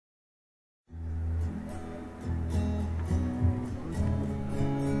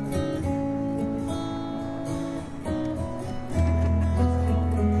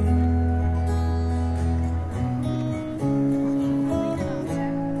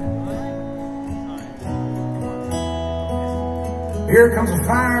Here comes a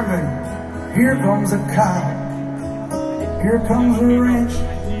fireman, here comes a cop, here comes a wrench,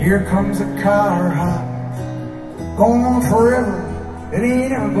 here comes a car hop. Going on forever, it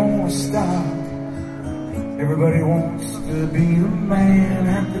ain't ever gonna stop. Everybody wants to be the man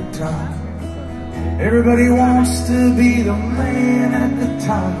at the top. Everybody wants to be the man at the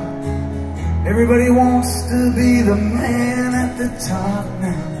top. Everybody wants to be the man at the top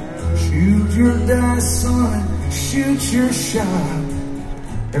now. Shoot your dice, son, and shoot your shot.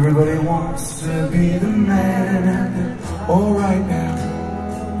 Everybody wants to be the man at the top. All right now.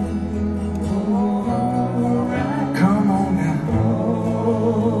 Come on now.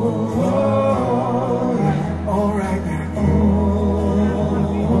 All right now.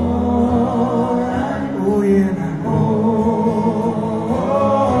 Oh yeah now.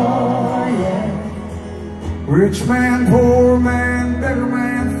 Rich man, poor man, beggar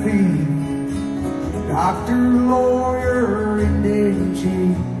man, thief, doctor, lawyer, Indian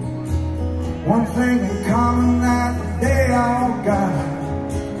chief. One thing in common that they all got.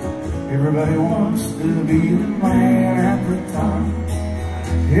 Everybody wants to be the man at the top.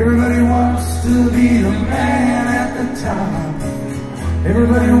 Everybody wants to be the man at the top.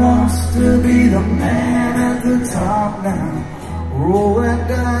 Everybody wants to be the man at the top now. Roll that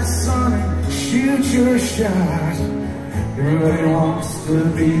dice, son, and shoot your shot. Everybody wants to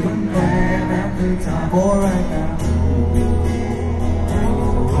be the man at the top. All right now.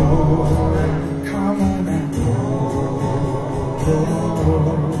 Come on now.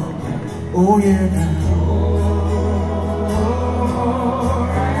 Oh yeah now.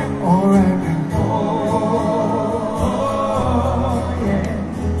 All right now.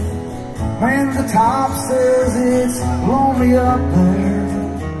 Man at the top says it's lonely up there.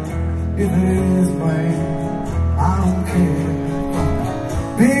 If it is, man, I don't care.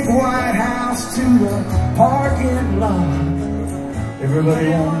 Big white house to the parking lot. Everybody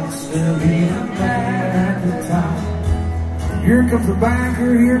wants to be the man at the top. Here comes the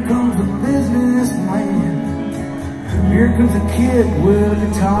banker, here comes the businessman. Here comes a kid with a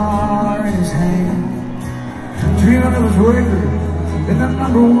guitar in his hand, dreaming of his record in the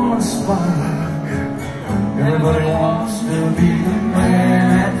 #1 spot. Everybody wants to be the man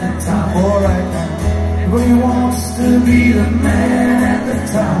at the top. All right now. Everybody wants to be the man at the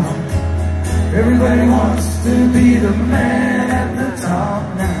top. Everybody wants to be the man at the top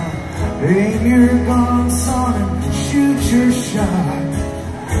now. Aim your gun, son, and shoot your shot.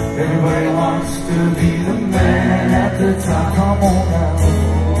 Everybody wants to be the man at the top. Come on now.